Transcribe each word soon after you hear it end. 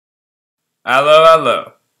Hello,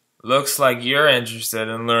 hello. Looks like you're interested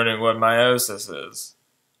in learning what meiosis is.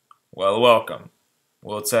 Well, welcome.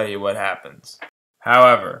 We'll tell you what happens.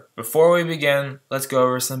 However, before we begin, let's go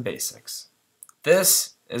over some basics.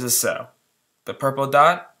 This is a cell. The purple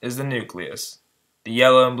dot is the nucleus. The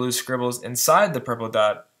yellow and blue scribbles inside the purple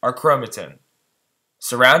dot are chromatin.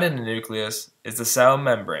 Surrounding the nucleus is the cell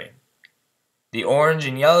membrane. The orange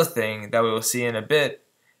and yellow thing that we will see in a bit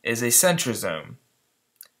is a centrosome.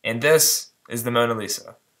 And this is the Mona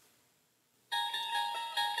Lisa.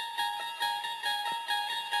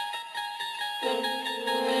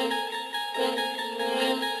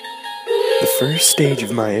 The first stage of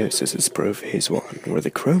meiosis is prophase 1, where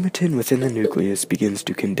the chromatin within the nucleus begins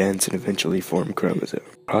to condense and eventually form chromosome.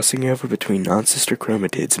 Crossing over between non-sister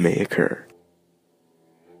chromatids may occur.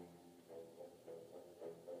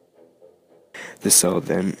 The cell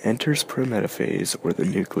then enters prometaphase, where the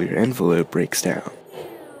nuclear envelope breaks down.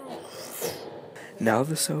 Now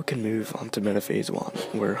the cell can move on to metaphase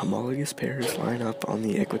 1, where homologous pairs line up on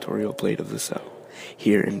the equatorial plate of the cell.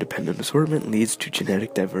 Here, independent assortment leads to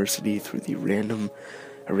genetic diversity through the random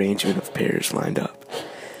arrangement of pairs lined up.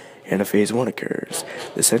 Anaphase 1 occurs.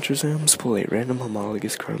 The centrosomes pull a random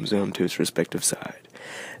homologous chromosome to its respective side.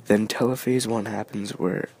 Then telophase 1 happens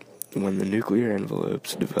when the nuclear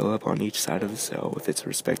envelopes develop on each side of the cell with its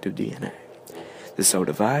respective DNA. The cell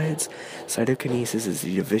divides. Cytokinesis is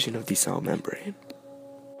the division of the cell membrane.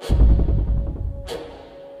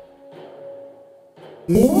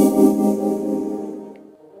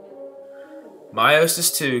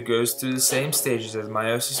 Meiosis 2 goes through the same stages as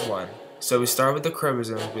meiosis 1, so we start with the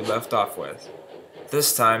chromosomes we left off with.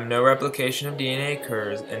 This time, no replication of DNA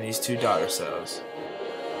occurs in these two daughter cells.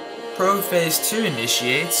 Prophase 2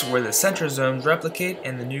 initiates, where the centrosomes replicate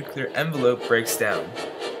and the nuclear envelope breaks down.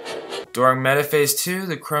 During metaphase 2,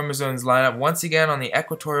 the chromosomes line up once again on the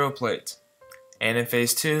equatorial plate.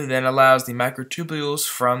 Anaphase 2 then allows the microtubules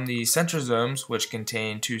from the centrosomes, which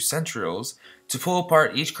contain two centrioles, to pull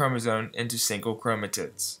apart each chromosome into single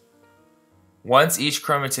chromatids. Once each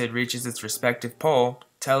chromatid reaches its respective pole,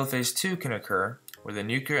 telophase 2 can occur, where the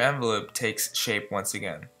nuclear envelope takes shape once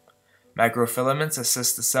again. Microfilaments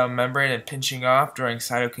assist the cell membrane in pinching off during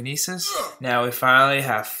cytokinesis. Now we finally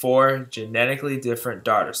have 4 genetically different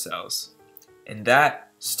daughter cells. And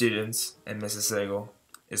that, students and Mrs. Sagel,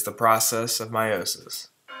 is the process of meiosis.